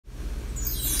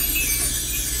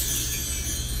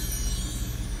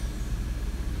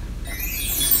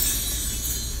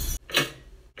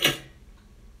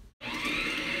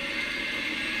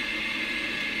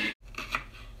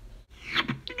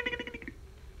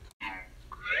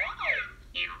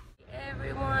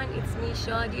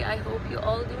Jody. I hope you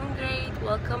all doing great.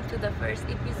 Welcome to the first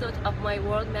episode of my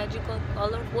world magical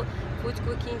colorful food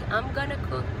cooking. I'm gonna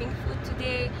cook pink food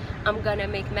today. I'm gonna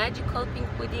make magical pink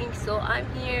pudding. So I'm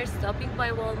here stopping by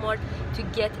Walmart to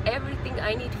get everything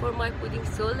I need for my pudding.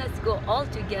 So let's go all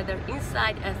together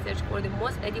inside and search for the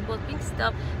most edible pink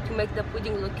stuff to make the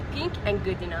pudding look pink and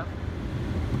good enough.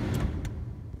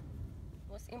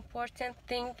 Most important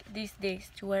thing these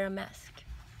days, to wear a mask.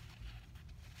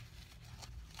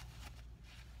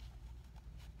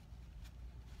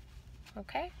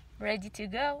 Okay, ready to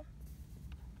go.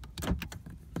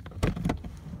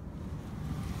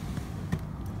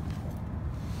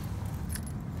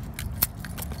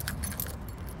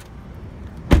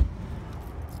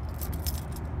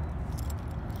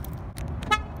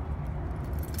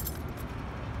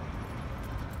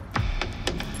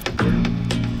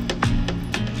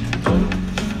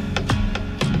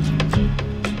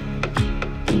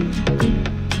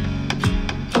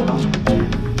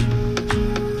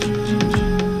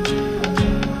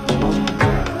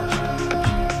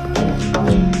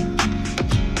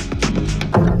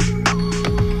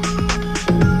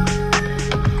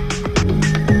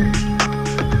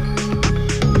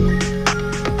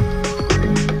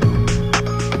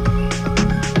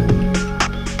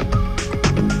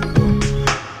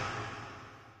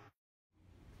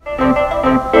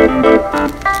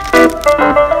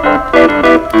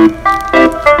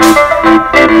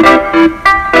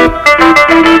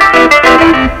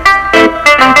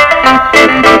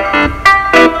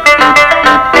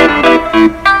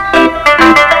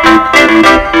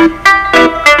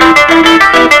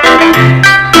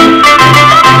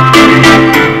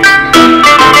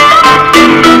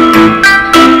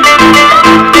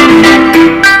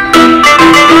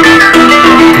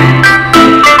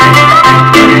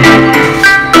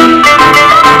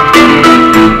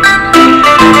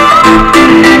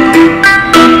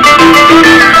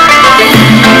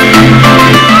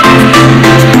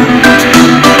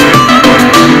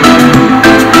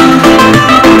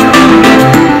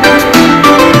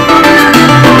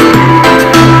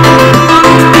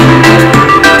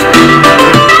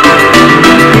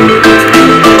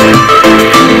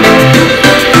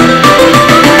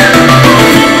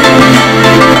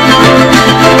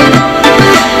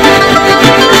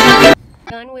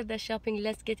 Done with the shopping,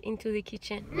 let's get into the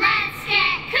kitchen. Let's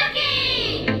get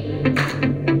cooking!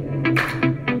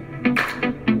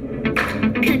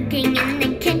 Cooking in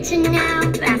the kitchen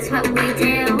now, that's what we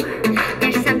do.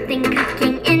 There's something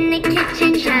cooking in the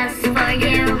kitchen just for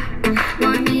you.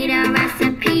 We'll need a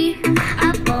recipe,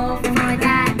 a bowl for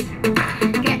that.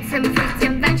 Get some fruits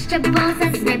and vegetables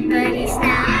and snippety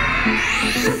snap.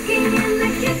 Cooking in the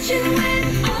kitchen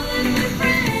with all of my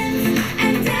friends,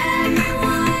 and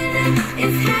everyone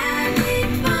is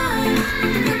having fun.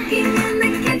 Cooking in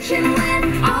the kitchen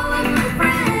with all of my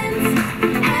friends,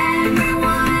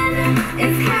 everyone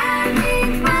is having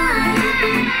fun.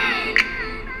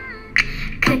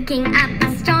 Cooking up a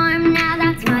storm, now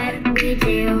that's what we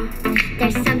do.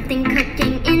 There's something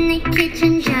cooking in the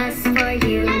kitchen just for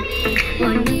you.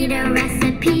 We'll need a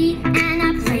recipe and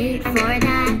a plate for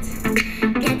that.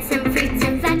 Get some fruits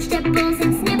and vegetables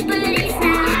and snippety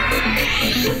snap.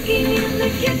 Cooking in the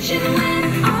kitchen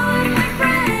with all of my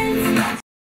friends.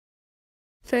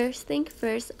 First thing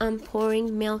first, I'm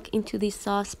pouring milk into the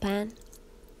saucepan.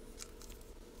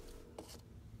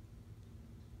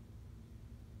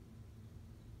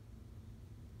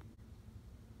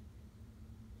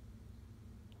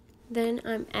 Then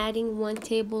I'm adding 1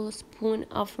 tablespoon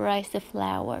of rice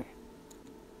flour.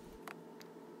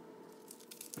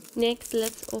 Next,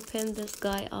 let's open this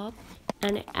guy up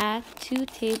and add 2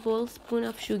 tablespoons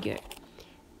of sugar.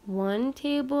 1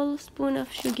 tablespoon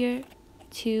of sugar,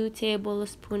 2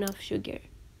 tablespoons of sugar.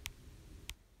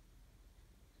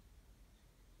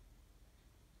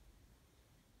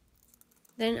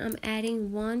 Then I'm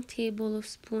adding 1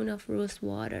 tablespoon of rose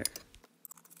water.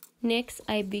 Next,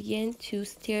 I begin to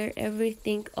stir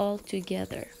everything all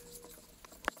together.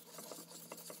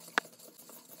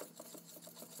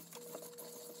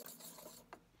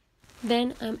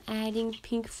 Then I'm adding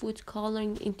pink food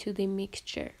coloring into the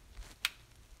mixture.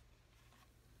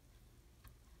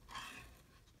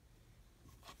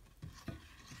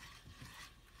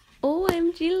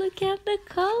 OMG, look at the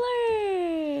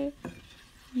color!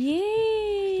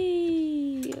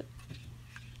 Yay!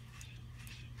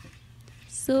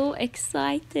 So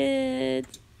excited!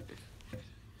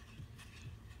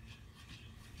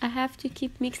 I have to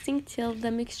keep mixing till the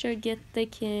mixture gets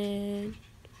thickened.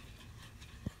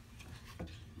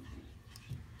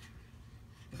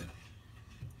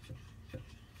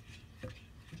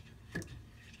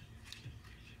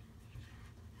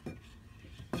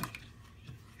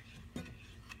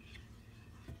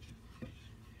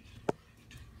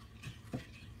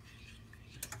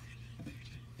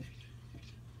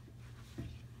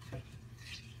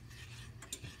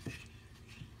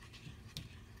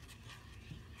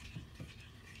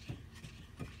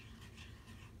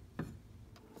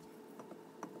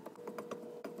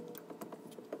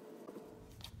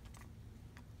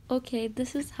 Okay,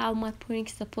 this is how my pudding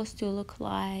is supposed to look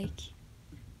like.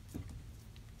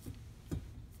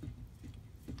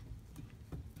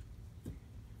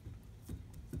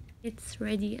 It's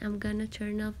ready. I'm gonna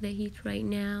turn off the heat right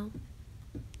now.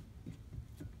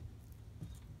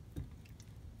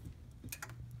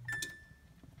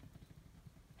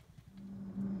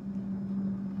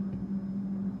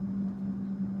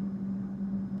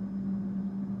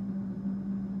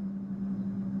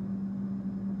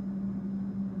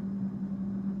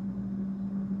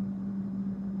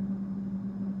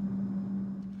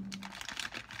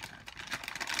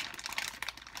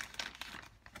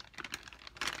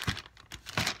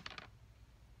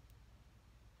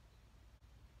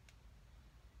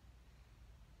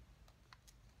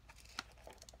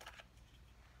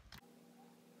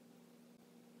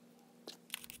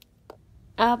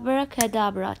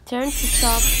 Abracadabra, turn to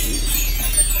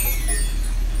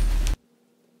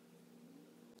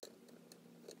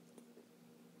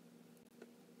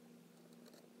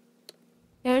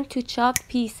chopped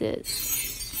pieces.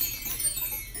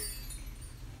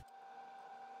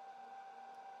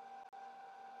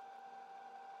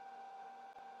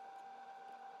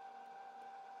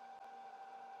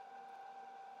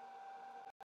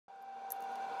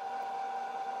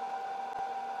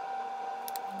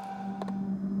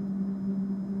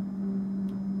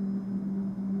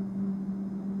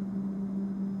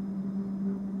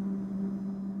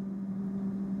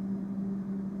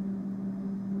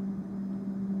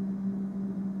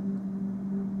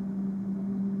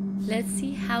 Let's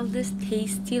see how this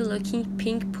tasty looking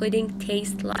pink pudding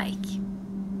tastes like.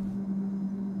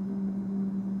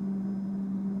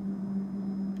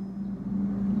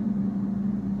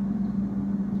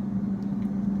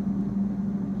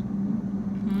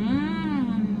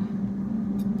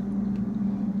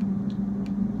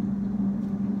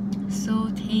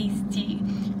 So tasty.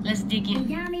 Let's dig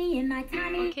in.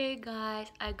 Okay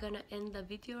guys, I'm gonna end the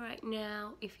video right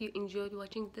now. If you enjoyed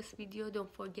watching this video,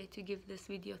 don't forget to give this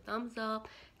video a thumbs up,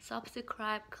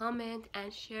 subscribe, comment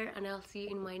and share, and I'll see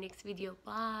you in my next video.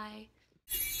 Bye.